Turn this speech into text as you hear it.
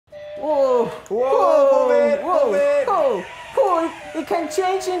Whoa! Whoa! Whoa! It can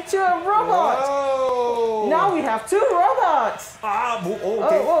change into a robot. Whoa. Now we have 2 robots.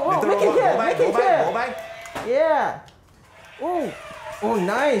 Okay. Whoa! Make it here. Go back. Yeah. Oh,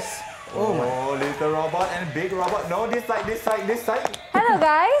 nice. Oh my. Little robot and big robot. No, this side. Hello,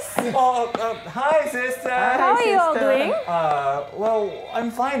 guys. Hi, sister. How are you all doing? Well,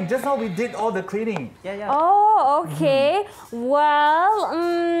 I'm fine. Just now we did all the cleaning. Yeah. Oh, okay. Well,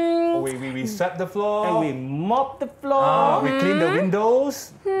 We swept the floor. And we mop the floor. We cleaned the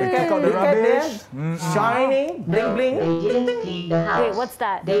windows. We took out the rubbish. Shining, bling bling. They didn't clean the house. Wait, what's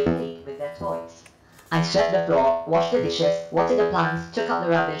that? They played with their toys. I swept the floor, washed the dishes, watered the plants, took out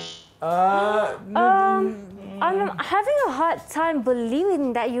the rubbish. I'm having a hard time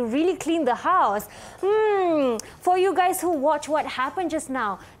believing that you really cleaned the house. For you guys who watch what happened just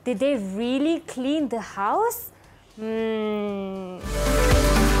now, did they really clean the house?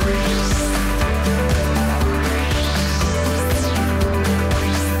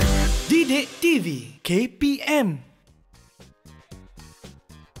 DidikTV KPM.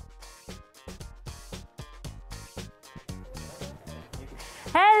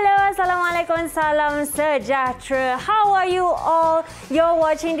 Hello, Assalamualaikum, salam sejahtera. How are you all? You're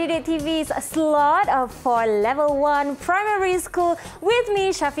watching DidikTV's slot for Level 1 Primary School with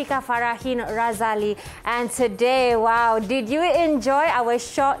me, Syafiqah Farahin Razali. And today, wow, did you enjoy our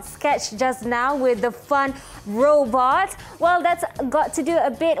short sketch just now with the fun robot? Well, that's got to do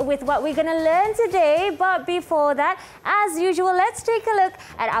a bit with what we're going to learn today. But before that, as usual, let's take a look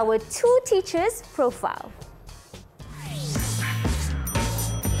at our 2 teachers' profile.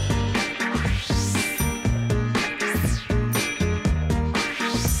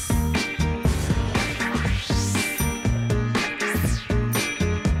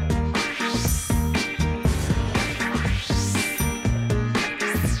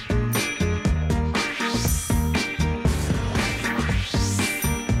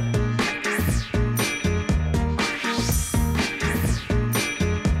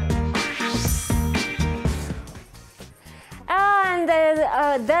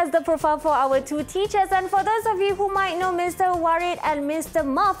 There's the profile for our 2 teachers, and for those of you who might know Mr. Warid and Mr.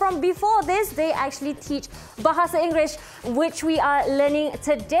 Ma from before this, they actually teach Bahasa English, which we are learning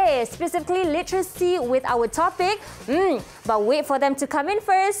today, specifically literacy with our topic. But wait for them to come in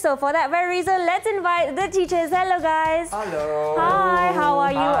first, so for that very reason, let's invite the teachers. Hello, guys. Hello. Hi, how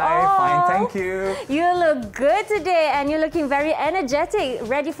are you all? Fine, thank you. You look good today, and you're looking very energetic.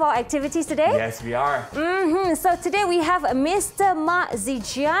 Ready for activities today? Yes, we are. So today we have Mr. Ma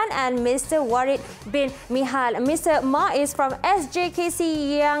Zijian and Mr. Warid bin Mihal. Mr. Ma is from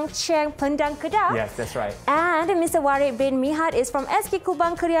SJKC Yang Cheng Pendang Kedah. Yes, that's right. And Mr. Warid bin Mihal is from SK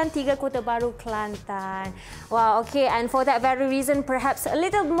Kubang Krian 3 Kota Baru, Kelantan. Wow, okay. And for that very reason, perhaps a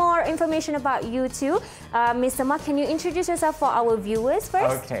little more information about you two. Mr. Ma, can you introduce yourself for our viewers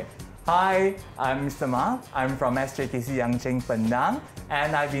first? Okay. Hi, I'm Mr. Ma. I'm from SJKC Yang Cheng Pendang,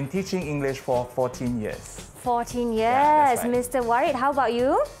 and I've been teaching English for 14 years. 14 years. Yeah, that's right. Mr. Warid, how about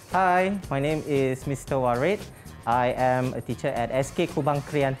you? Hi, my name is Mr. Warid. I am a teacher at SK Kubang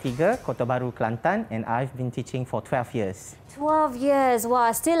Krian 3, Kota Baru, Kelantan, and I've been teaching for 12 years. 12 years.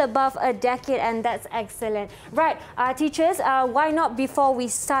 Wow, still above a decade, and that's excellent. Right, teachers, why not before we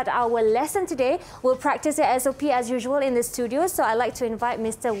start our lesson today, we'll practice the SOP as usual in the studio. So I'd like to invite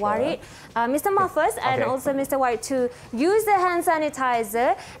Mr. Warid, Mr. Ma first, and also Mr. Warid to use the hand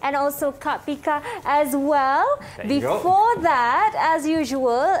sanitizer and also Kak Pika as well. Before that, as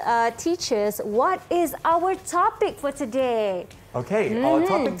usual, teachers, what is our topic for today? Okay, our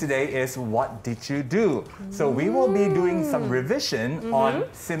topic today is what did you do? So we will be doing some revision on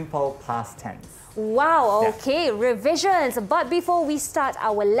simple past tense. Wow, okay, revisions. But before we start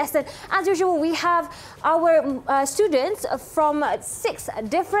our lesson, as usual, we have our students from 6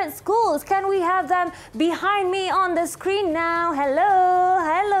 different schools. Can we have them behind me on the screen now?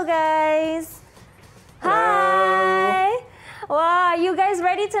 Hello guys. Hello. Hi. Wow, you guys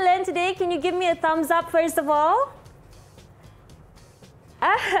ready to learn today? Can you give me a thumbs up first of all?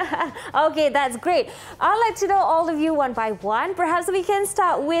 Okay, that's great. I'd like to know all of you one by one. Perhaps we can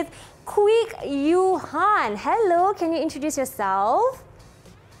start with Quick Yuhan. Hello, can you introduce yourself?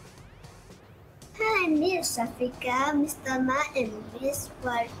 Hi, Miss Syafiqah, Mr. Ma, and Mr.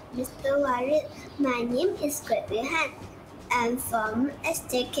 Warid. My name is Quick Yuhan. I'm from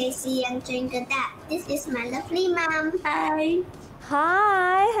SJKC Yang Cheng Kedah. This is my lovely mom. Hi.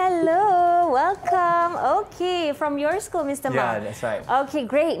 Hi, hello, welcome. Okay, from your school, Mr. Ma. Yeah, that's right. Okay,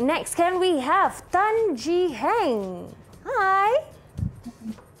 great. Next, can we have Tan Ji Heng? Hi.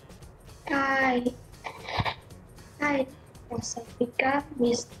 Hi. Safika,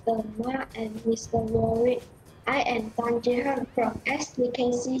 Mr. Ma, and Mr. Warwick. I am Tan Jehan from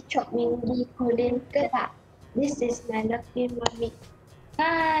SDKC Chokmingdi Kulin Kedah. This is my lovely mommy.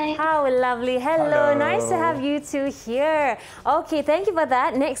 Hi. How lovely. Hello. Hello. Nice to have you two here. Okay, thank you for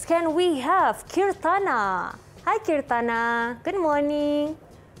that. Next, can we have Kirtana? Hi, Kirtana. Good morning.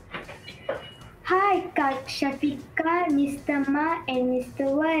 Hi, Kak Shafika, Mr. Ma, and Mr.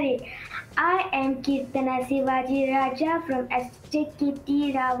 Wari. I am Kirtana Sivaji Raja from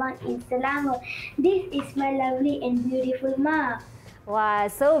SJKT Rawang in Selangor. This is my lovely and beautiful ma. Wow,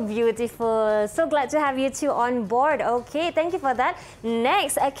 so beautiful. So glad to have you two on board. Okay, thank you for that.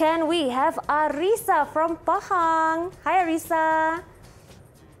 Next, can we have Arisa from Pahang? Hi, Arisa.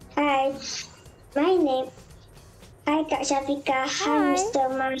 Hi, my name. Hi, Kak Shafika. Hi,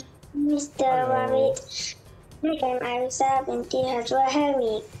 Mr. Ma, Mr. Wari. I am Arisa binti Hazwa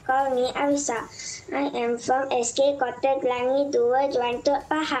Helmi. Call me Arisa. I am from SK Kota Gelangi 2, Juantuk,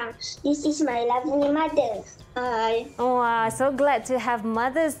 Pahang. This is my lovely mother. Hi. Wow, so glad to have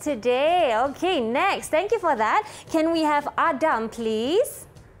mothers today. Okay, next. Thank you for that. Can we have Adam, please?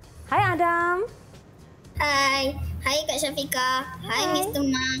 Hi, Adam. Hi. Hi, Kak Shafika. Hi, Mr.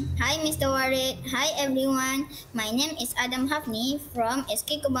 Ma. Hi, Mr. Warid. Hi, everyone. My name is Adam Hafni from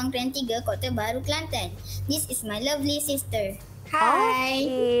SK Kubang Krian 3, Kota Baru, Kelantan. This is my lovely sister. Hi.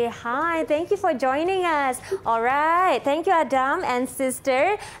 Okay, hi. Thank you for joining us. All right. Thank you, Adam and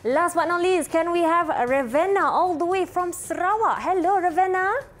sister. Last but not least, can we have Ravenna all the way from Sarawak? Hello,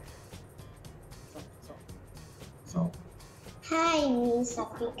 Ravenna. Hi, Miss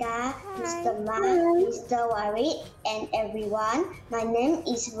Safika, Mr. Ma, Mr. Warid, and everyone. My name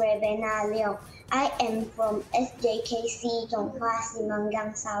is Ravenna Leong. I am from SJKC Chongpa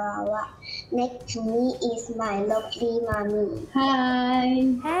Simanggang, Sarawak. Next to me is my lovely mommy. Hi.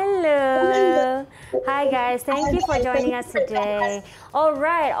 Hello. Hi, guys. Thank you for joining us today. All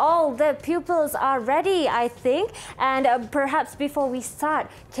right. All the pupils are ready, I think. And perhaps before we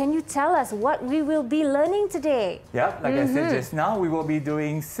start, can you tell us what we will be learning today? Yep, like I said just now, we will be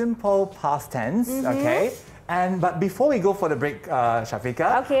doing simple past tense, okay? But before we go for the break,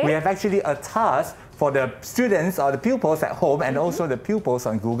 Shafika, we have actually a task for the students or the pupils at home and also the pupils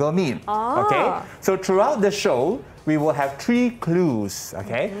on Google Meet. Okay, so throughout the show, we will have 3 clues.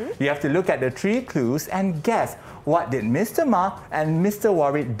 Okay, you have to look at the 3 clues and guess what did Mr. Ma and Mr.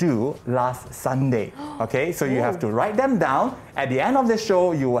 Warwick do last Sunday. Okay, so you have to write them down. At the end of the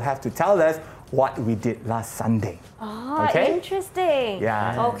show, you will have to tell us what we did last Sunday. Okay? Interesting.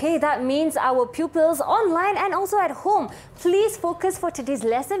 Yeah. Okay, that means our pupils online and also at home, please focus for today's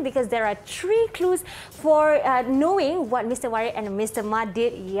lesson because there are 3 clues for knowing what Mr. Warwick and Mr. Ma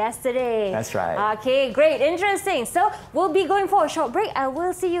did yesterday. That's right. Okay, great, interesting. So we'll be going for a short break and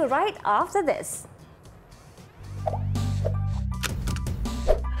we'll see you right after this.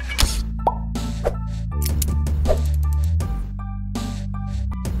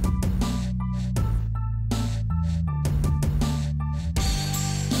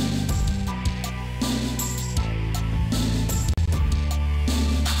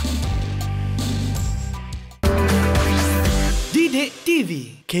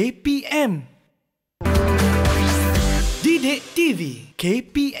 DidikTV KPM. DidikTV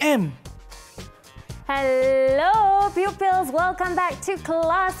KPM. Hello pupils, welcome back to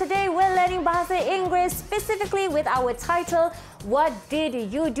class. Today we're learning Bahasa Inggeris, specifically with our title, What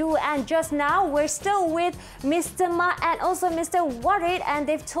Did You Do? And just now we're still with Mr. Ma and also Mr. Warid, and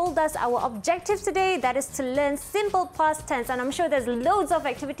they've told us our objective today, that is to learn simple past tense. And I'm sure there's loads of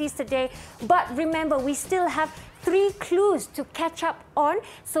activities today, but remember we still have 3 clues to catch up on.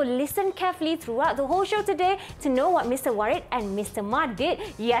 So listen carefully throughout the whole show today to know what Mr. Warid and Mr. Ma did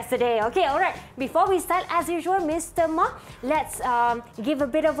yesterday. Okay, all right. Before we start, as usual, Mr. Ma, let's give a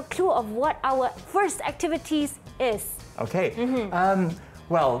bit of a clue of what our first activities is. Okay.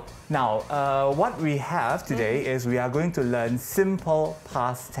 Well, now what we have today is we are going to learn simple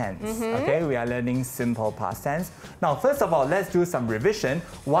past tense. Okay, we are learning simple past tense. Now, first of all, let's do some revision.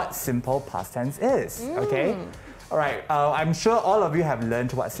 What simple past tense is? Okay. All right. I'm sure all of you have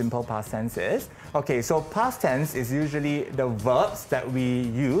learned what simple past tense is. Okay, so past tense is usually the verbs that we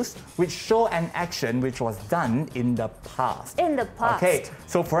use which show an action which was done in the past. In the past. Okay,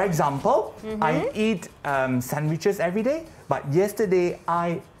 so for example, I eat sandwiches every day, but yesterday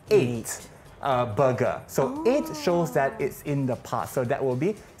I ate a burger. So it shows that it's in the past. So that will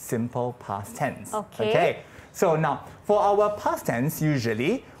be simple past tense. Okay. So now, for our past tense,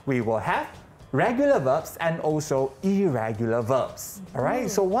 usually we will have regular verbs and also irregular verbs. All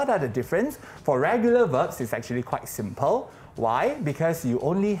right, so what are the difference? For regular verbs, it's actually quite simple. Why? Because you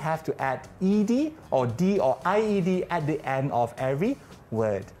only have to add ed or d or ied at the end of every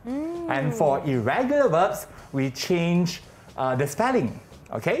word. And for irregular verbs, we change the spelling.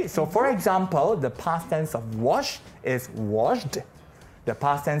 Okay, so for example, the past tense of wash is washed. The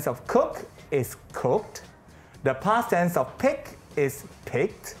past tense of cook is cooked. The past tense of pick is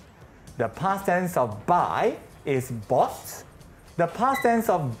picked. The past tense of buy is bought. The past tense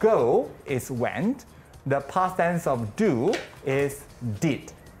of go is went. The past tense of do is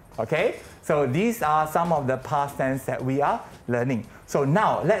did. Okay, so these are some of the past tense that we are learning. So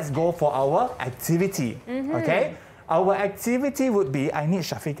now let's go for our activity. Okay, our activity would be, I need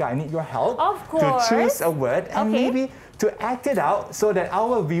Shafiqah, I need your help to choose a word and maybe to act it out so that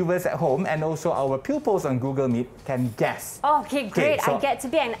our viewers at home and also our pupils on Google Meet can guess. Okay, great. So I get to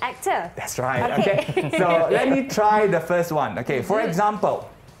be an actor. That's right. Okay. So let me try the first one. Okay, for example,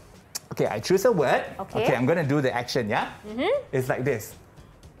 okay, I choose a word. Okay, I'm going to do the action, yeah? It's like this.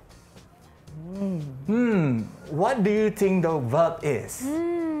 What do you think the verb is?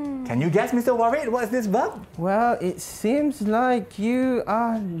 Can you guess, Mr. Warid, what's this verb? Well, it seems like you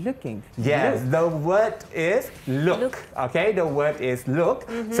are looking. Yes, the word is look. Okay, the word is look.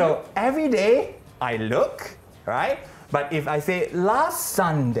 So every day I look, right? But if I say last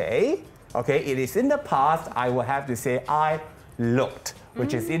Sunday, okay, it is in the past, I will have to say I looked,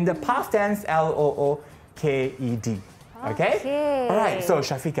 which is in the past tense, L-O-O-K-E-D. Okay? All right, so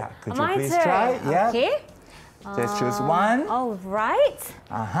Shafiqah, could you please try? Yeah. Okay. Just choose one. All right.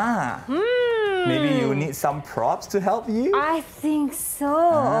 Maybe you need some props to help you? I think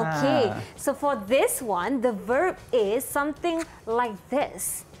so. Okay. So for this one, the verb is something like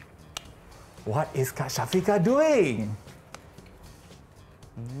this. What is Kak Shafiqah doing?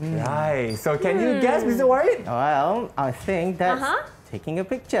 Right. So can you guess, Mr. Warid? Well, I think that's taking a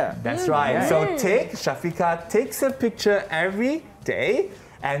picture. That's right. So Shafiqah takes a picture every day.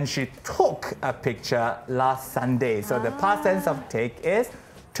 And she took a picture last Sunday. So the past tense of take is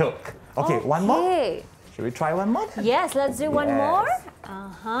took. Okay, one more. Should we try one more? Yes, let's do one more.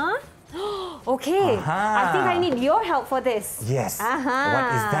 Okay. I think I need your help for this. Yes. What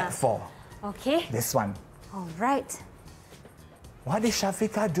is that for? Okay. This one. All right. What is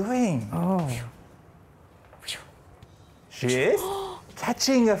Shafiqah doing? She is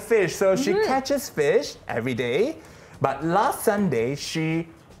catching a fish. So she catches fish every day. But last Sunday, she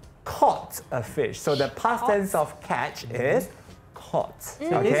caught a fish. So the past tense of catch is caught.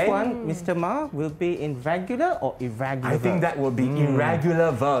 So this one, Mr. Ma, will be in regular or irregular I think that will be irregular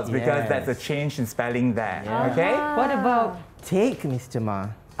verbs because that's a change in spelling there. Okay? What about take, Mr. Ma?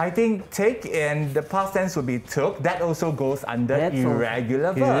 I think take in the past tense would be took. That also goes under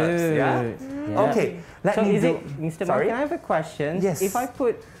irregular verbs. Yeah? Okay. Mr. Ma, can I have a question? Yes. If I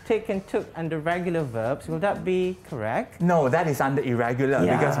put take and took under regular verbs, will that be correct? No, that is under irregular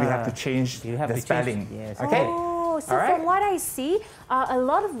because we have to change the spelling. Okay? So from what I see, a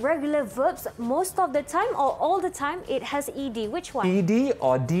lot of regular verbs, most of the time or all the time, it has ed. Which one? Ed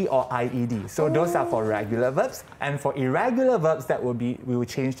or d or ied. So those are for regular verbs, and for irregular verbs, that will be we will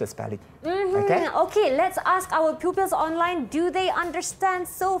change the spelling. Okay. Okay. Let's ask our pupils online. Do they understand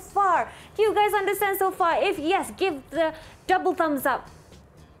so far? Do you guys understand so far? If yes, give the double thumbs up.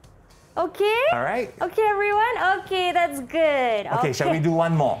 Okay. All right. Okay, everyone. Okay, that's good. Okay. Shall we do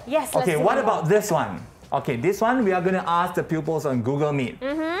one more? Yes. Okay. What about this one? Okay, this one we are going to ask the pupils on Google Meet.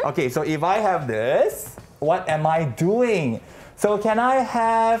 Okay, so if I have this, what am I doing? So can I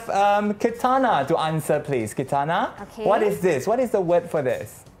have Kitana to answer, please? Kitana, what is this? What is the word for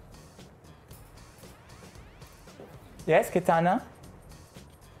this? Yes, Kitana?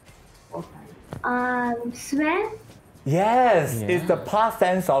 Swim. Yes, it's the past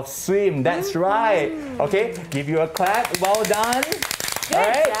tense of swim. That's right. Okay, give you a clap. Well done.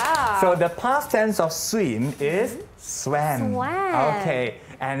 Good job. So the past tense of swim is swam. Okay,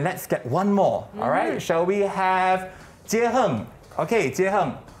 and let's get one more. All right, shall we have Jieheng? Okay,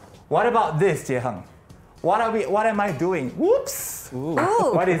 Jieheng. What about this, Jieheng? What am I doing? Whoops.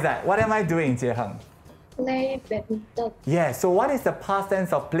 What is that? What am I doing, Jieheng? Play badminton. Yeah, so what is the past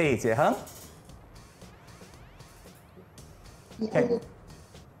tense of play, Jieheng?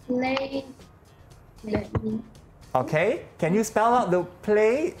 Play badminton. Okay, can you spell out the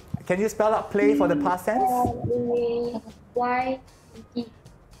play? Can you spell out play for the past tense? P-L-A-Y-E-D.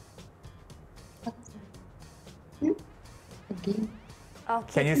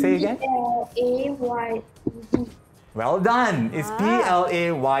 Can you say again? P-L-A-Y-E-D. Well done. It's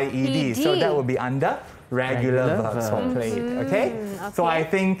P-L-A-Y-E-D. So that will be under regular verbs for played. Okay? So I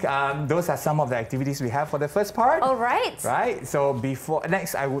think those are some of the activities we have for the first part. All right. Right? So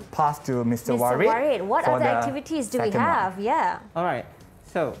next I would pass to Mr. Warid. What other activities do we have? Yeah. All right.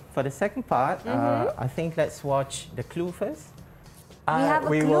 So for the second part, I think let's watch the clue first. We have a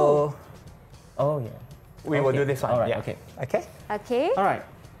clue. We will do this one. All right. Yeah. Okay. Okay. Okay. All right.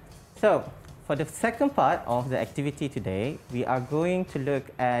 So for the second part of the activity today, we are going to look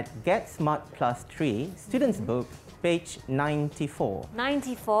at Get Smart Plus 3 Students Book, page 94.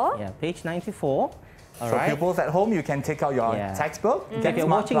 94? Yeah, page 94. So pupils at home, you can take out your textbook. If you're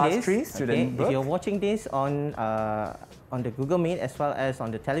watching this, student book. if you're watching this on the Google Meet as well as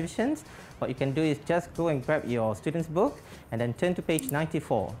on the televisions, what you can do is just go and grab your student's book and then turn to page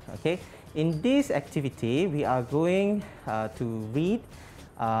 94. Okay. In this activity, we are going to read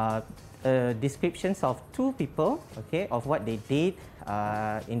descriptions of two people, okay, of what they did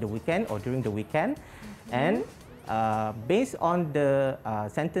in the weekend or during the weekend, and based on the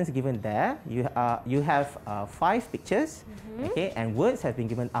sentence given there, you have 5 pictures, okay, and words have been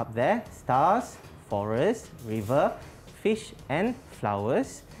given up there: stars, forest, river, fish, and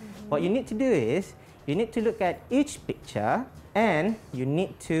flowers. What you need to do is you need to look at each picture and you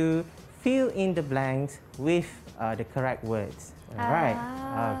need to fill in the blanks with the correct words. Alright.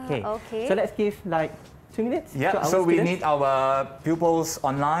 Okay. So let's give like 2 minutes. Yeah. So we need our pupils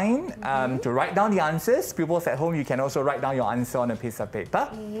online to write down the answers. Pupils at home, you can also write down your answer on a piece of paper.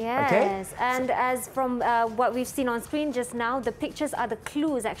 Yes. Okay? And as from what we've seen on screen just now, the pictures are the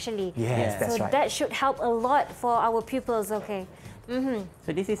clues actually. Yes, that's right. So that should help a lot for our pupils. Okay.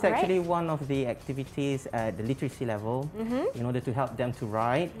 So this is actually one of the activities at the literacy level in order to help them to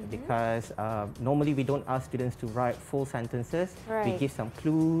write, because normally we don't ask students to write full sentences. We give some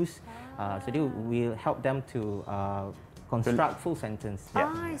clues, so they will help them to construct full sentence.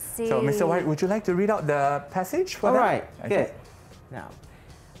 Yeah. I see. So Mr. White, would you like to read out the passage for that? All right, good. Now,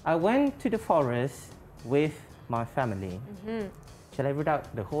 I went to the forest with my family. Shall I read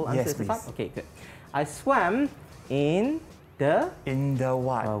out the whole answer? Yes, please. Okay, good. I swam in the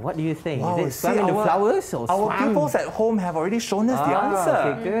what? What do you think? Wow, is it swam in the flowers or our swam? pupils at home have already shown us the answer.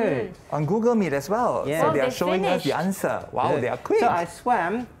 Okay, good. On Google Meet as well. Yeah. So they are showing us the answer. Wow, Good. they are quick. So I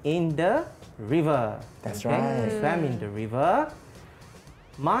swam in the river. That's right. right. I swam in the river.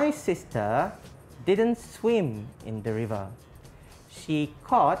 My sister didn't swim in the river. She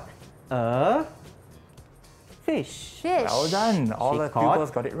caught a fish. Well done. All the pupils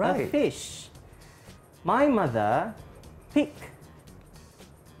got it right. A fish. My mother picked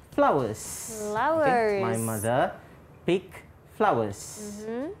flowers. Okay? My mother picked flowers.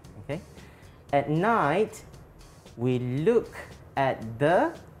 Okay. At night, we look at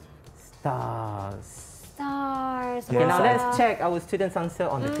the stars. Stars. Okay, now let's check our students' answer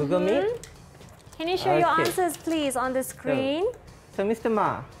on the Google Meet. Can you show your answers, please, on the screen? So Mr.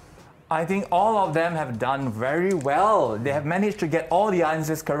 Ma. I think all of them have done very well. They have managed to get all the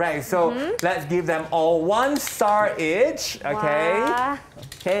answers correct. So let's give them all 1 star each. Okay. Wow.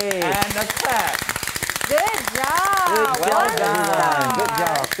 Okay. And a clap. Good job. Well done. Good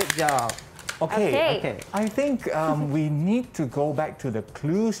job. Good job. Okay. I think we need to go back to the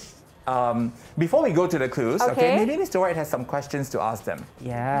clues. Before we go to the clues, maybe Mr. White has some questions to ask them.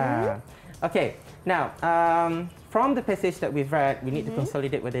 Yeah. Okay. Now, from the passage that we've read, we need to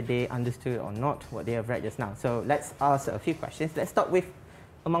consolidate whether they understood or not what they have read just now. So let's ask a few questions. Let's start with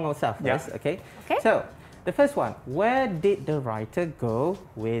among ourselves first, okay? So, the first one, where did the writer go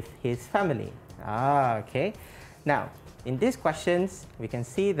with his family? Okay. Now, in these questions, we can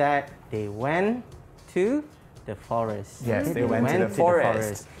see that they went to the forest. Yes, they went to the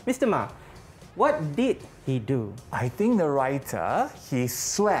forest. Mr. Ma, what did he do? I think the writer, he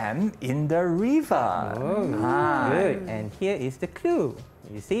swam in the river. Good. And here is the clue.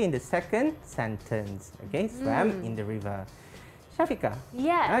 You see in the second sentence, okay? Swam in the river. Shafika.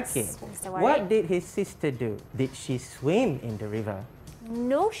 Yes. Okay. Mr. Warid. What did his sister do? Did she swim in the river?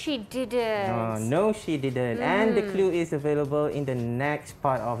 No, she didn't. No, she didn't. And the clue is available in the next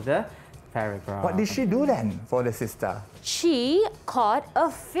part of the paragraph. What did she do then for the sister? She caught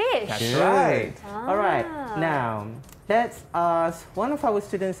a fish. That's right. All right. Now, let's ask one of our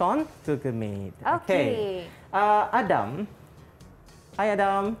students on Google Meet. Okay. Adam. Hi,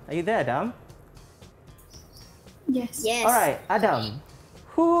 Adam. Are you there, Adam? Yes. Yes. All right, Adam.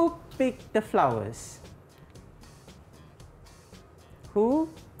 Who picked the flowers? Who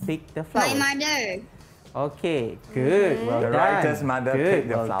picked the flowers? My mother. Okay, good. Well done. The writer's mother picked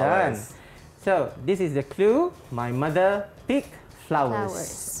the flowers. So, this is the clue. My mother picked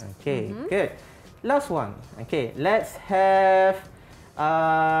flowers. Okay, good. Last one. Okay, let's have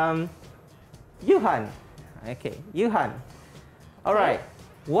Yuhan. Okay, Yuhan. All right.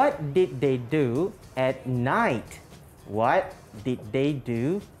 What did they do at night? What did they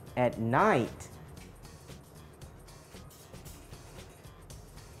do at night?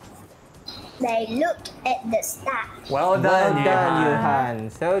 They looked at the star. Well done, Yuhan.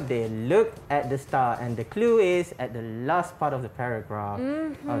 So they looked at the star, and the clue is at the last part of the paragraph.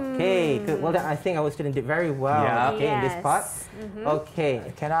 Okay, good. Well done. I think our student did very well. Okay, in this part. Okay.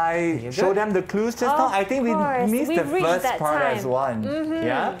 Can I show them the clues just now? I think we missed the first part as one.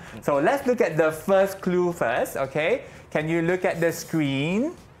 Yeah. So let's look at the first clue first. Okay. Can you look at the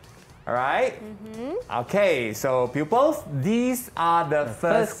screen? All right. Okay, so pupils, these are the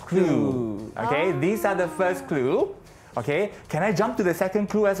first clue. Okay, these are the first clue. Okay, can I jump to the second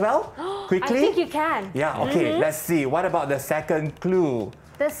clue as well? Quickly? I think you can. Yeah, okay, let's see. What about the second clue?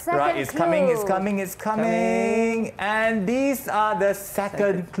 The second right, it's clue. coming, it's coming, it's coming. And these are the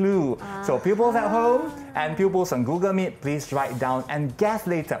second clue. So pupils at home and pupils on Google Meet, please write down and guess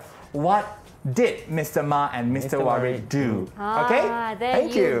later. What did Mr. Ma and Mr. Warid do? Okay? There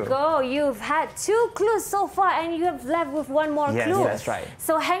you go. You've had 2 clues so far and you have left with 1 more clue. Yes, that's right.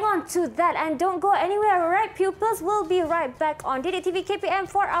 So hang on to that and don't go anywhere, alright pupils? We'll be right back on DidikTV KPM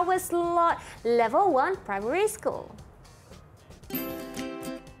for our slot Level 1 Primary School.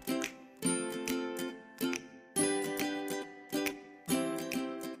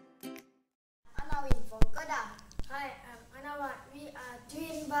 Anawin from Kedah. Hi, I'm Anawat. We are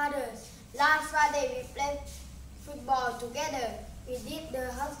twin brothers. Last Friday we played football together. We did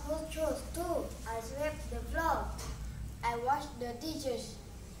the household chores too. I swept the floor. I washed the dishes.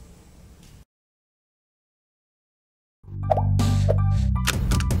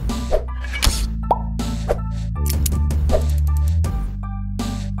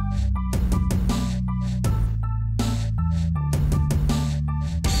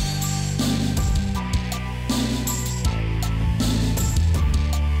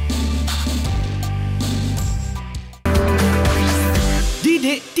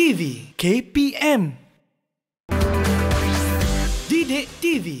 DidikTV KPM.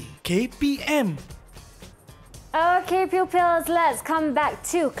 DidikTV KPM. Okay pupils, let's come back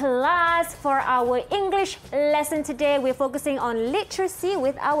to class for our English lesson today. We're focusing on literacy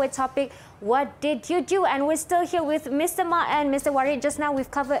with our topic, what did you do? And we're still here with Mr. Ma and Mr. Warid. Just now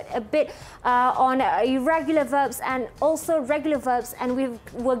we've covered a bit on irregular verbs and also regular verbs, and we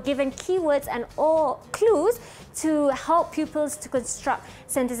were given keywords and all clues to help pupils to construct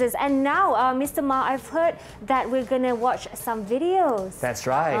sentences. And now, Mr. Ma, I've heard that we're going to watch some videos. That's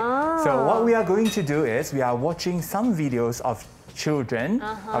right. So what we are going to do is we are watching some videos of children,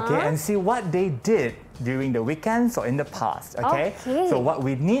 okay, and see what they did during the weekends or in the past, okay? So what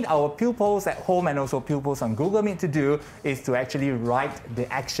we need our pupils at home and also pupils on Google Meet to do is to actually write the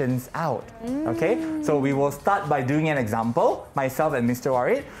actions out, okay? So we will start by doing an example, myself and Mr.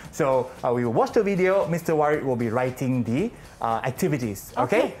 Warid. So we will watch the video, Mr. Warid will be writing the activities,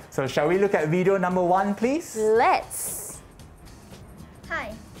 okay? So shall we look at video number 1, please? Let's.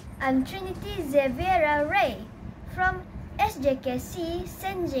 Hi, I'm Trinity Xaviera Ray from SJKC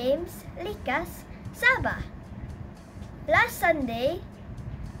St. James, Likas, Sabah. Last Sunday,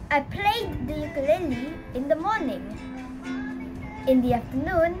 I played the ukulele in the morning. In the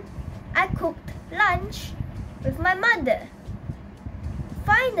afternoon, I cooked lunch with my mother.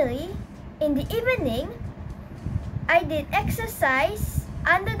 Finally, in the evening, I did exercise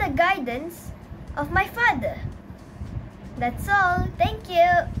under the guidance of my father. That's all. Thank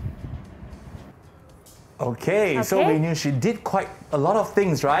you. Okay, so we knew she did quite a lot of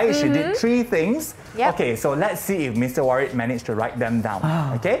things, right? She did 3 things. Okay, so let's see if Mr. Warid managed to write them down.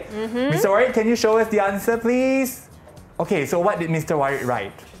 Okay, Mr. Warid, can you show us the answer, please? Okay, so what did Mr. Warid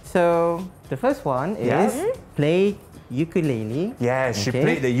write? So the first one is play ukulele. Yes, she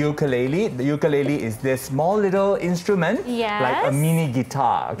played the ukulele. The ukulele is this small little instrument, like a mini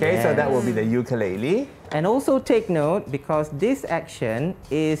guitar. Okay, so that will be the ukulele. And also take note, because this action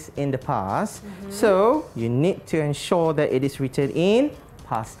is in the past, so you need to ensure that it is written in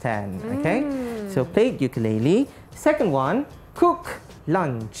past tense. Okay, so play ukulele. Second one, cook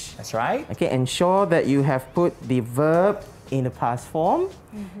lunch. That's right. Okay, ensure that you have put the verb in the past form.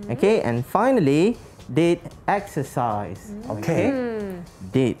 Okay, and finally, did exercise. Okay.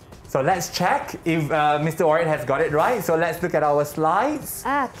 Did. So let's check if Mr. Warid has got it right. So let's look at our slides.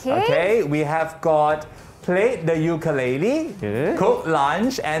 Okay, we have got played the ukulele, cooked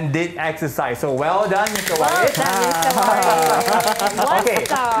lunch, and did exercise. So well done, Mr. Warid. Okay,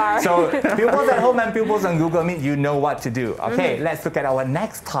 so pupils at home and pupils on Google Meet, you know what to do. Okay, let's look at our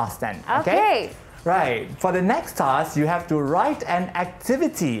next task then. Okay. Right. For the next task, you have to write an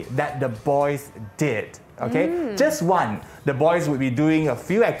activity that the boys did. Okay? Just one. The boys would be doing a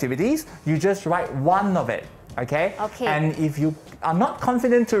few activities. You just write one of it. Okay? And if you are not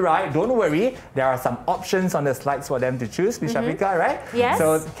confident to write, don't worry. There are some options on the slides for them to choose, Ms. Shafiqah, right? Yes.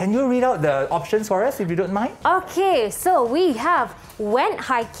 So can you read out the options for us if you don't mind? Okay, so we have went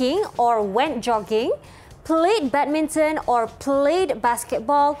hiking or went jogging, played badminton or played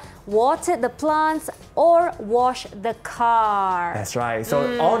basketball, watered the plants or washed the car. That's right.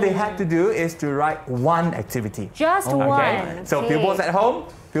 So all they had to do is to write one activity. Just one. So pupils at home,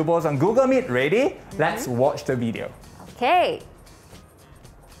 pupils on Google Meet, ready? Let's watch the video. Okay.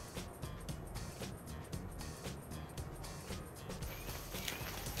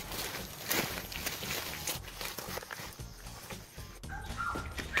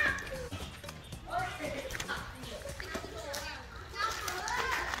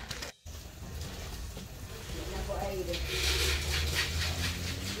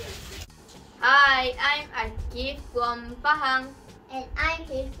 Hi, I'm Akif from Pahang. And I'm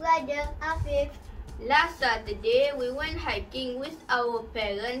his brother, Afif. Last Saturday, we went hiking with our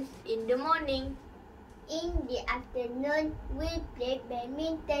parents in the morning. In the afternoon, we played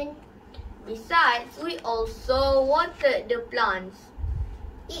badminton. Besides, we also watered the plants.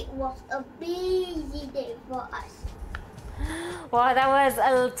 It was a busy day for us. Wow, that was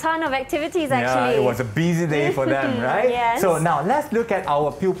a ton of activities actually. Yeah, it was a busy day for them, right? Yes. So now let's look at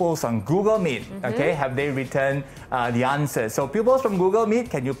our pupils on Google Meet. Okay, have they written the answers? So pupils from Google Meet,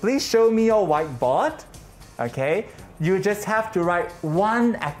 can you please show me your whiteboard? Okay, you just have to write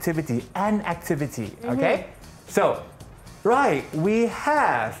one activity, an activity. Okay, so right, we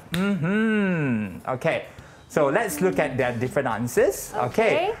have. Okay. So let's look at their different answers.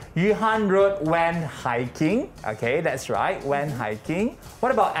 Okay. Yuhan wrote went hiking. Okay, that's right, went hiking.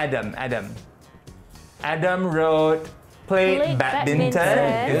 What about Adam? Adam wrote played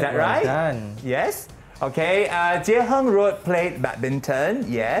badminton. Is that right? Done. Yes. Okay. Jaeheng wrote played badminton.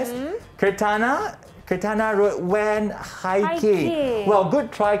 Yes. Kirtana wrote went hiking. Well,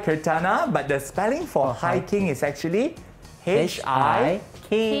 good try, Kirtana, but the spelling for hiking is actually H-I-K-I-N-G.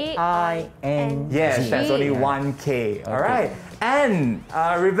 Yes, that's only one K. All right. And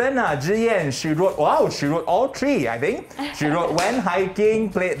Ravena, Jiyan, she wrote all three, I think. She wrote went hiking,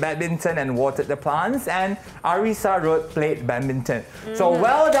 played badminton, and watered the plants. And Arisa wrote played badminton. So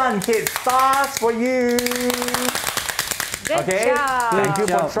well done, kids. Stars for you. Good job. Thank you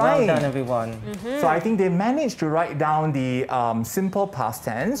for trying. Well done, everyone. So I think they managed to write down the simple past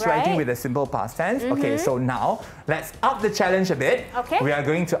tense, writing with the simple past tense. Okay, so now let's up the challenge a bit. We are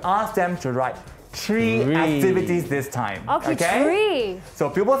going to ask them to write three activities this time. Three. So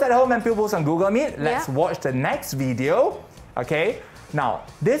pupils at home and pupils on Google Meet, let's watch the next video. Okay. Now,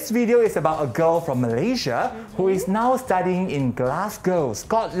 this video is about a girl from Malaysia who is now studying in Glasgow,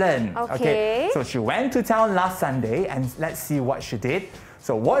 Scotland. So she went to town last Sunday and let's see what she did.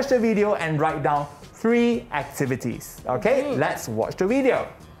 So watch the video and write down three activities. Okay, let's watch the video.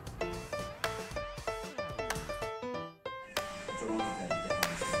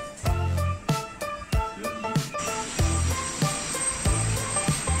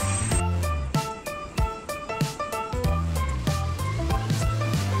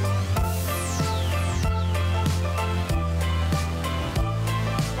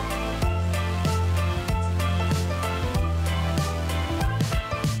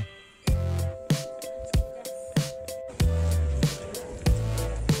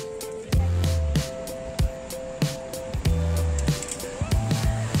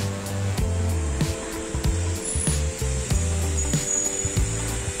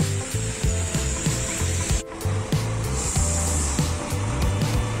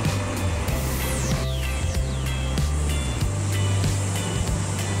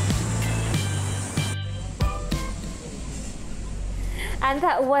 And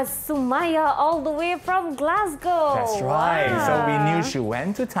that was Sumaya all the way from Glasgow. That's right. So we knew she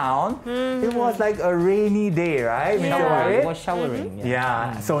went to town. It was like a rainy day, right, Mr. Warid? It was showering.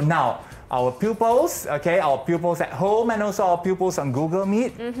 So now, our pupils, our pupils at home and also our pupils on Google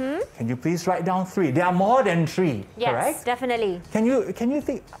Meet, can you please write down three? There are more than three, correct? Yes, definitely. Can you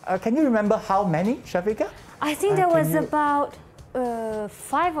remember how many, Shafiqah? I think there was about 5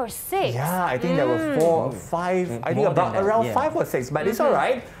 or 6. Yeah, I think there were 4 or 5. I think around 5 or 6, but it's all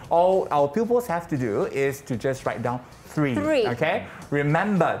right. All our pupils have to do is to just write down 3. Okay.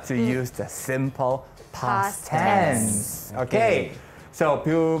 Remember to use the simple past tense. Okay. So,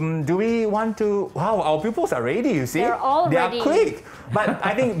 do we want to... Wow, our pupils are ready, you see? They're all ready. They are quick. But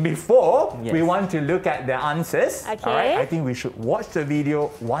I think before we want to look at the answers, okay. all right, I think we should watch the video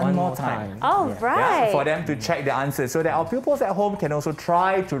one more time. Oh, right. Yeah, for them to check the answers so that our pupils at home can also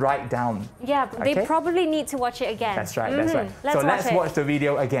try to write down. Yeah, they probably need to watch it again. That's right, that's right. Let's watch the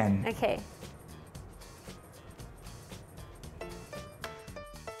video again. Okay.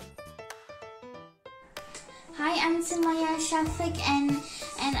 Hi, I'm Sumaya Shafiq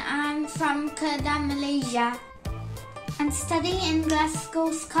and I'm from Kedah, Malaysia. I'm studying in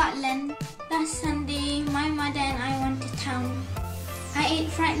Glasgow, Scotland. Last Sunday, my mother and I went to town. I ate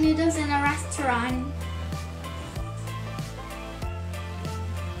fried noodles in a restaurant.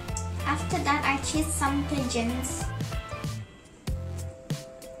 After that, I chased some pigeons.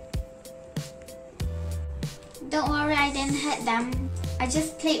 Don't worry, I didn't hurt them. I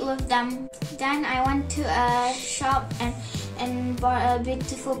just played with them. Then I went to a shop and bought a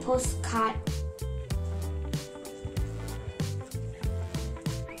beautiful postcard.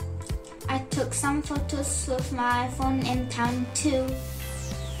 I took some photos with my phone in town too.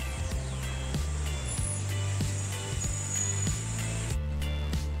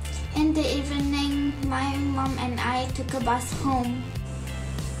 In the evening, my mom and I took a bus home.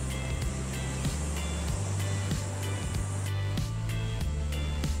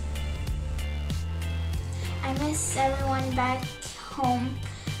 I miss everyone back home.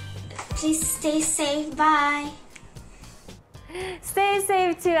 Please stay safe. Bye. Stay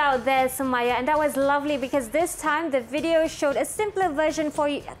safe too out there, Sumaya. And that was lovely because this time the video showed a simpler version for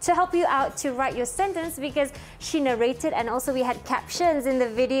you to help you out to write your sentence because she narrated and also we had captions in the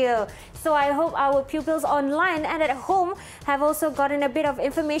video. So I hope our pupils online and at home have also gotten a bit of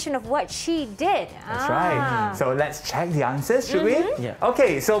information of what she did. That's right. So let's check the answers, should we? Yeah.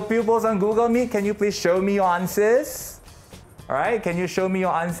 Okay, so pupils on Google Meet, can you please show me your answers? All right, can you show me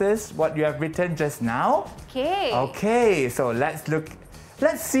your answers, what you have written just now? Okay. Okay, so let's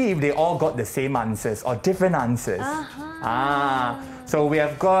see if they all got the same answers or different answers. So we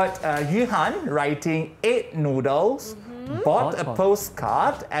have got Yuhan writing 8 noodles, bought a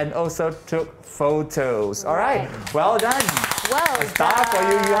postcard, and also took photos. All right, well done. Well a star for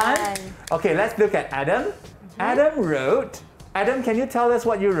you, Yuhan. Okay, let's look at Adam. Adam wrote, Adam, can you tell us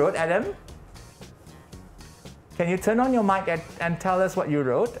what you wrote, Adam? Can you turn on your mic and tell us what you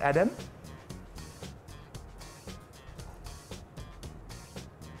wrote, Adam?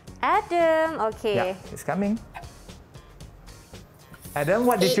 Adam, okay. Yeah, it's coming. Adam,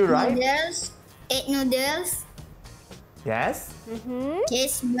 what did you write? 8 noodles. Yes.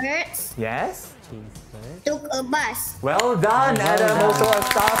 Chased birds. Yes. Took a bus. Well done, Adam. Also a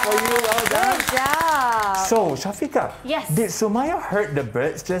star for you. Well done. Good job. So, Shafiqah. Yes. Did Sumaya hurt the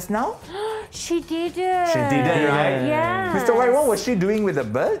birds just now? She didn't. She didn't, right? Yeah. Mr. White, what was she doing with the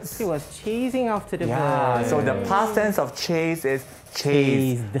birds? She was chasing after the birds. So the past tense of chase is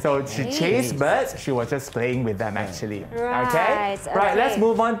chased. So she chased birds. She was just playing with them actually. Right. Right. Let's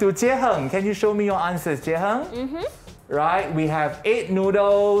move on to Jie Heng. Can you show me your answers, Jie Heng? Right. We have 8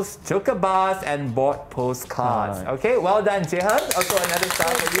 noodles, took a bus, and bought postcards. Okay. Well done, Jie Heng. Also another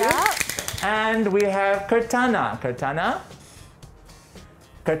star for you. And we have Kirtana.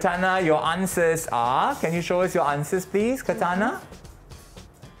 Kirtana, your answers are... Can you show us your answers, please, Kirtana?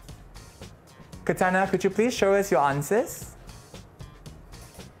 Kirtana, could you please show us your answers?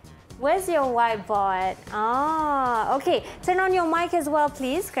 Where's your whiteboard? Ah, okay. Turn on your mic as well,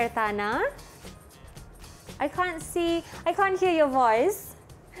 please, Kirtana. I can't hear your voice.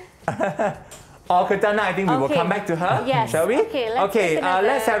 Oh, Kirtana, I think we will come back to her. Yes. Shall we? Okay,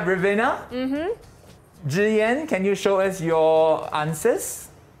 let's have Ravina. Zhiyan, can you show us your answers?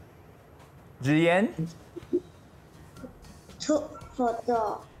 Zhiyan? Took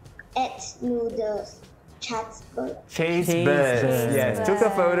photo, 8 noodles, chased birds. Chased birds. Yes, took a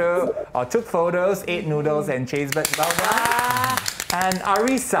photo or took photos, 8 noodles and chased birds. Well done. And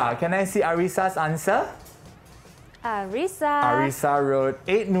Arisa, can I see Arisa's answer? Arisa wrote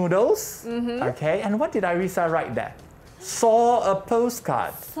 8 noodles. Okay, and what did Arisa write there? Saw a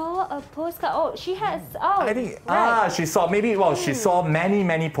postcard. Saw a postcard. Oh, she has. Oh, I think right. she saw many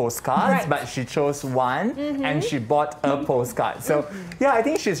postcards, but she chose one and she bought a postcard. So yeah, I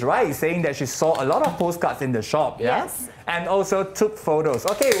think she's right saying that she saw a lot of postcards in the shop. Yeah, and also took photos.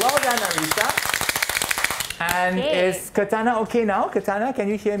 Okay, well done, Arisa. And is Kirtana okay now? Kirtana, can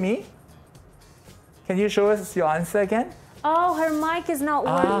you hear me? Can you show us your answer again? Oh, her mic is not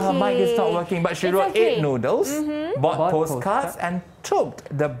working. Her mic is not working, but she wrote 8 noodles, bought postcards, and took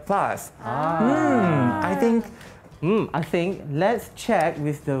the bus. I think let's check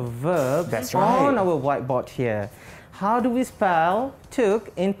with the verb on our whiteboard here. how do we spell took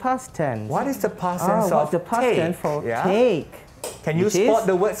in past tense? What is the past tense of what's the past tense for take? Can you spot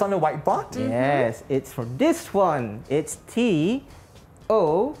the words on the whiteboard? Yes, it's for this one. It's T-O-O-K.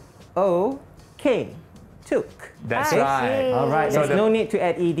 Took. That's right. All right, So there's no need to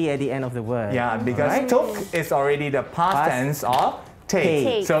add ed at the end of the word. Yeah, because took is already the past tense of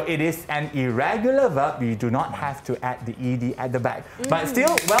take. So it is an irregular verb. You do not have to add the ed at the back. But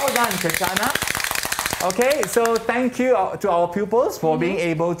still, well done, Kachana. Okay, so thank you to our pupils for being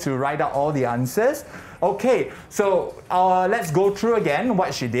able to write out all the answers. Okay, so let's go through again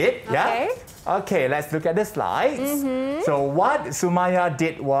what she did. Okay. Okay, let's look at the slides. So what Sumaya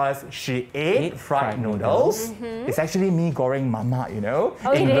did was she ate fried noodles. It's actually me goreng mama, you know.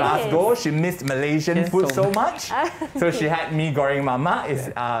 In Glasgow, she missed Malaysian food so much. So she had me goreng mama, is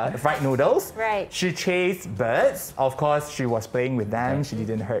fried noodles. Right. She chased birds. Of course, she was playing with them. She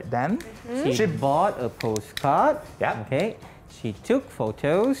didn't hurt them. She bought a postcard. Yep. Okay. She took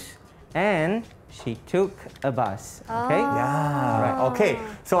photos and she took a bus. Okay. Yeah. Right. Okay.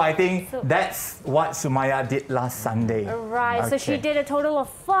 So I think that's what Sumaya did last Sunday. Right. So she did a total of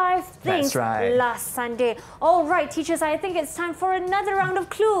 5 things last Sunday. All right, teachers. I think it's time for another round of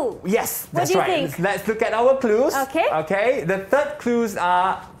clue. Yes, what that's do you right. think? Let's look at our clues. Okay. Okay. The third clues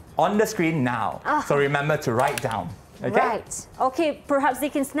are on the screen now. So remember to write down. Okay? Right. Okay. Perhaps they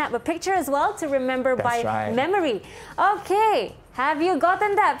can snap a picture as well to remember by memory. Okay. Have you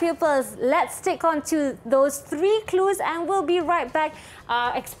gotten that, pupils? Let's stick on to those 3 clues and we'll be right back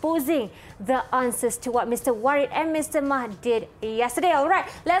exposing the answers to what Mr. Warid and Mr. Mah did yesterday. All right,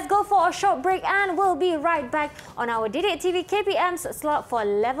 let's go for a short break and we'll be right back on our DidikTV KPM's slot for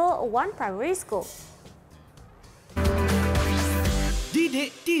Level 1 Primary School.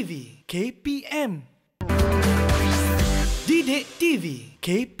 DidikTV KPM. DidikTV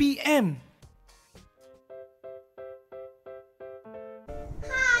KPM.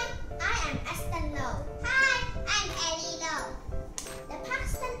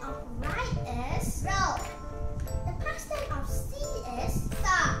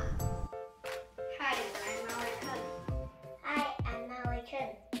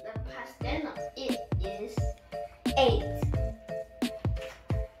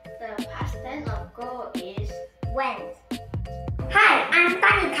 Went. Hi, I'm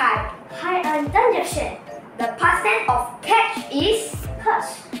Tiny Kai. Hi, I'm Dungeon. The past tense of catch is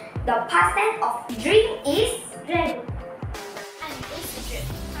catch. The past tense of drink is drink. I'm Jessica.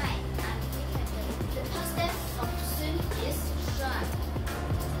 Hi, I'm Nicole. The past tense of swim is swam.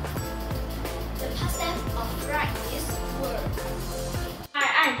 The past tense of ride is were. Hi,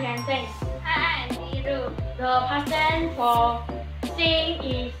 I'm Tianfeng. Hi, I'm Liru. The past tense for sing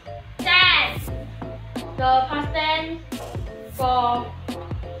is stand. The past tense for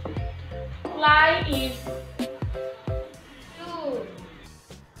fly is do.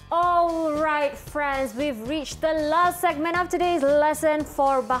 All right, friends, we've reached the last segment of today's lesson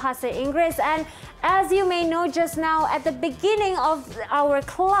for Bahasa Inggeris, and as you may know, just now at the beginning of our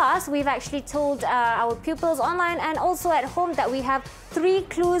class, we've actually told our pupils online and also at home that we have 3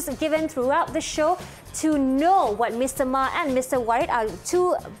 clues given throughout the show to know what Mr. Ma and Mr. Warid, our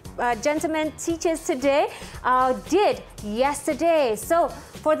 2 gentlemen teachers today, did yesterday. So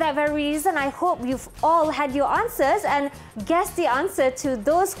for that very reason, I hope you've all had your answers and guessed the answer to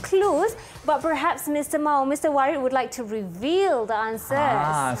those clues. But perhaps Mr. Ma or Mr. Warid would like to reveal the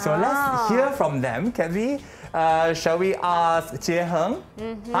answers. So let's hear from them. Can we? Shall we ask Jie Heng?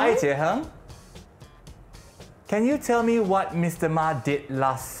 Hi, Jie Heng. Can you tell me what Mr. Ma did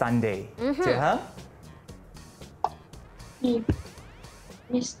last Sunday? Jie Heng?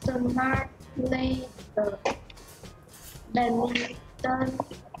 Mr. Ma played badminton.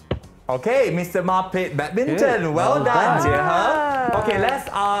 Okay, Mr. Ma played badminton. Good. Well done, Jie Heng. Okay, let's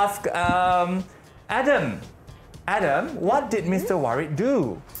ask Adam. Adam, what did Mr. Warid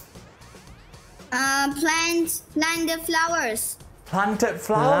do? Plant the flowers. Planted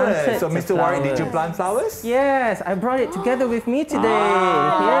flowers. So, Mr. Warid, did you plant flowers? Yes, I brought it together with me today.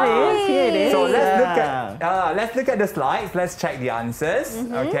 Here it is. Here it is. So let's look at the slides. Let's check the answers.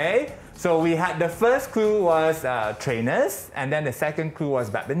 Okay. So we had the first clue was trainers, and then the second clue was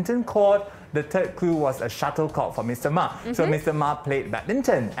badminton court. The third clue was a shuttlecock for Mr. Ma. So Mr. Ma played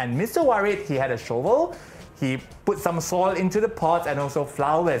badminton, and Mr. Warid, he had a shovel. He put some soil into the pot and also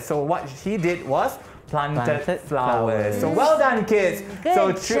flowers. So what he did was planted flowers. So well done, kids. Good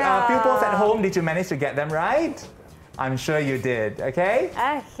so job. pupils at home, did you manage to get them right? I'm sure you did, okay?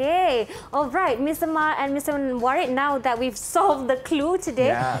 Okay. All right, Mr. Ma and Mr. Warid, now that we've solved the clue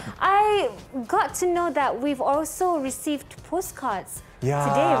today, I got to know that we've also received postcards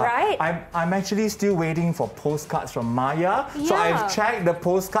today, right? I'm actually still waiting for postcards from Maya. So I've checked the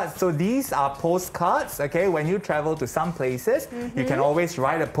postcards. So these are postcards, okay? When you travel to some places, you can always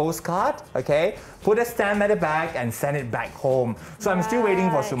write a postcard, okay? Put a stamp at the back and send it back home. So I'm still waiting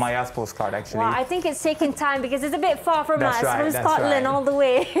for Sumaya's postcard, actually. Well, I think it's taking time because it's a bit far from us, from Scotland all the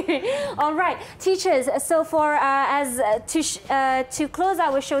way. All right, teachers, so for to close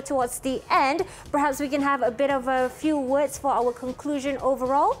our show towards the end, perhaps we can have a bit of a few words for our conclusion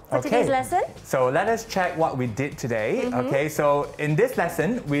overall for today's lesson. So let us check what we did today. Okay, so in this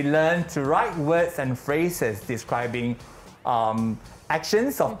lesson, we learned to write words and phrases describing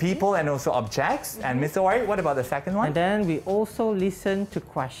actions of people and also objects. And Mr. Warid, what about the second one? And then we also listened to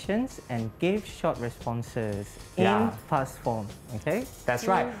questions and gave short responses in past form. Okay? That's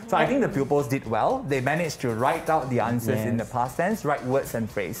right. So I think the pupils did well. They managed to write out the answers in the past tense, write words and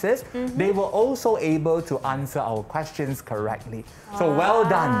phrases. They were also able to answer our questions correctly. So well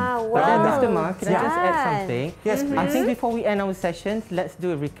done. Well done, Mr. Ma. Can I just add something? Yes, please. I think before we end our session, let's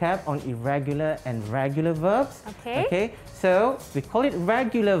do a recap on irregular and regular verbs. Okay. So we call it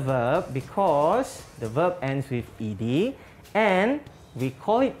regular verb because the verb ends with ed, and we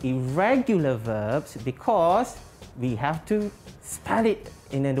call it irregular verbs because we have to spell it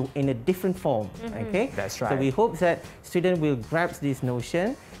in a different form. Okay, that's right. So we hope that students will grasp this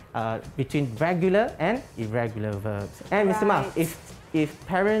notion between regular and irregular verbs. And Mr. Ma, if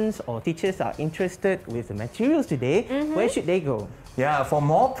parents or teachers are interested with the materials today, where should they go? Yeah, for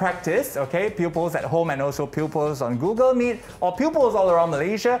more practice, okay, pupils at home and also pupils on Google Meet or pupils all around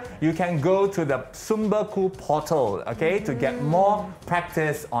Malaysia, you can go to the Sumberku portal, okay, to get more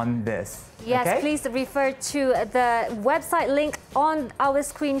practice on this. Yes, please refer to the website link on our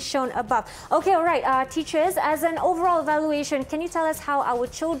screen shown above. Okay, all right, teachers, as an overall evaluation, can you tell us how our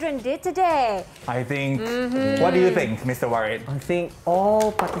children did today? I think, what do you think, Mr. Warid? I think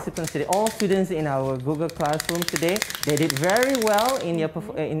all participants today, all students in our Google Classroom today, they did very well in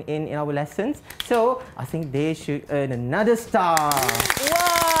our lessons. So I think they should earn another star.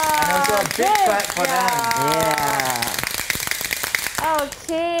 Wow! And also a big clap for them. Yeah.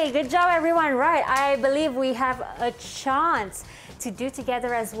 Okay, good job everyone. Right, I believe we have a chance to do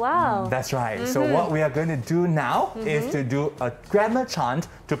together as well. That's right. So what we are going to do now is to do a grammar chant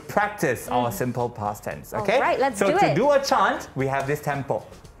to practice our simple past tense. Okay? All right, let's do it. So to do a chant, we have this tempo.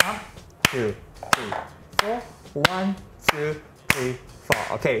 1, 2, 3, 4. 1, 2, 3,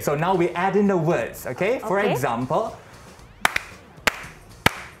 4. Okay, so now we add in the words. Okay? For example,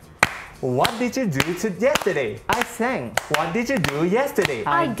 what did you do yesterday? I sang. What did you do yesterday?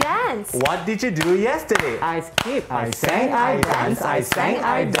 I danced. What did you do yesterday? I skipped. I sang, I danced, I sang,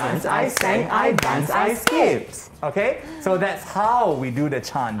 I danced, I sang, I danced, I skipped. Okay, so that's how we do the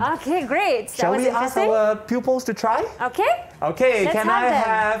chant. Okay, great. Shall we ask our pupils to try? Okay. Okay, Let's can I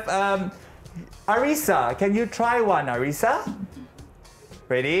have Arisa? Can you try one, Arisa?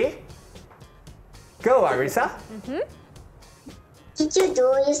 Ready? Go, Arisa. What did you do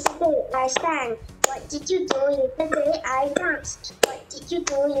yesterday? I sang. What did you do yesterday? I danced. What did you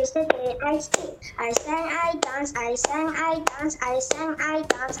do yesterday? I skipped. I sang, I danced, I sang, I danced, I sang, I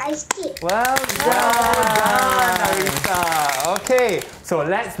danced, I skipped. Well done, Arisa. Okay, so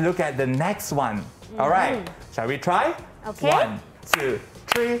let's look at the next one. All right, shall we try? Okay. 1, 2,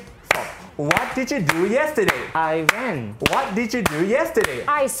 3, 4. What did you do yesterday? I ran. What did you do yesterday?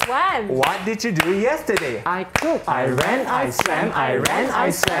 I swam. What did you do yesterday? I cooked. I ran, I swam, I ran, I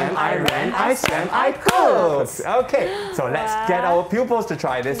swam, I ran, I swam, I cooked. Okay, so let's get our pupils to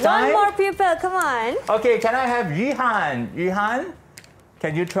try this time. One more pupil, come on. Okay, can I have Yuhan? Yuhan,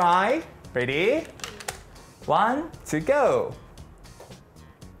 can you try? Ready? 1, 2, go.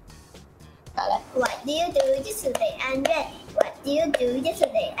 What do you do yesterday and read? What do you do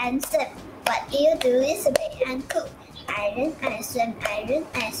yesterday and slept? What do you do yesterday and cook? I run, I swim, I run,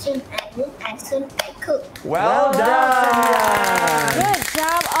 I swim, I run, I swim, I cook. Well done! Good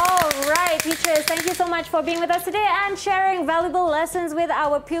job. All right, teachers, thank you so much for being with us today and sharing valuable lessons with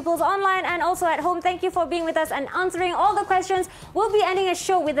our pupils online and also at home. Thank you for being with us and answering all the questions. We'll be ending a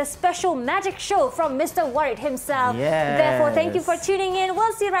show with a special magic show from Mr. Warid himself. Yes. Therefore, thank you for tuning in.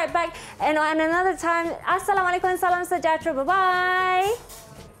 We'll see you right back and another time. Assalamualaikum, salam sejahtera. Bye-bye.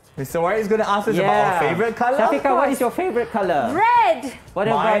 Mr. Warid is going to ask us about our favorite color. Shafika, what is your favorite color? Red. What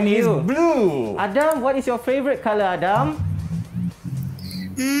about Mine you? is blue. Adam, what is your favorite color, Adam?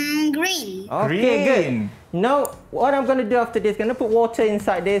 Green. Okay, Green. good. Now, what I'm going to do after this, I'm going to put water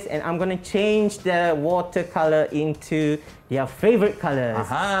inside this and I'm going to change the water color into their favorite colors.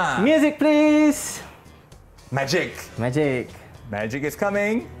 Aha. Music, please. Magic. Magic. Magic is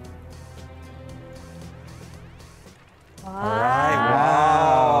coming. Wow. All right.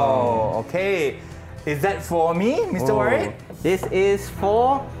 Wow. Okay. Is that for me, Mr. Warid? This is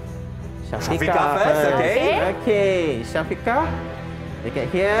for Shafiqah first. Okay. Okay, Shafiqah. Look at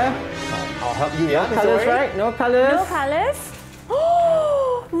here. I'll help you. Yeah, no colors, right? No colors. No colors.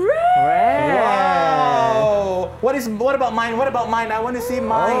 Oh, red. Wow. What about mine? What about mine? I want to see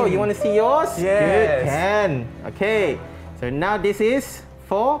mine. Oh, you want to see yours? Yes. Good. Can. Okay. So now this is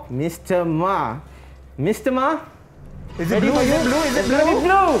for Mr. Ma. Mr. Ma. Is it blue? Is it blue? Is it blue? It's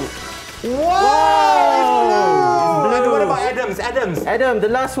blue. Wow! It's blue. What about Adam's? Adam, the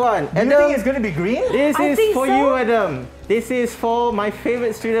last one. Do you think it's going to be green? This I is think for so. you, Adam. This is for my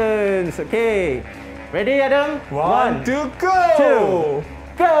favorite students. Okay. Ready, Adam? One, two, go! Two,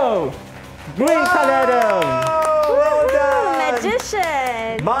 go! Green color, Adam. Well done.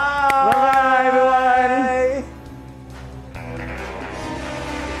 Magician. Bye. Bye, everyone.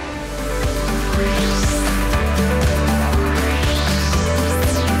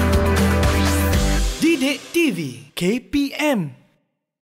 DidikTV KPM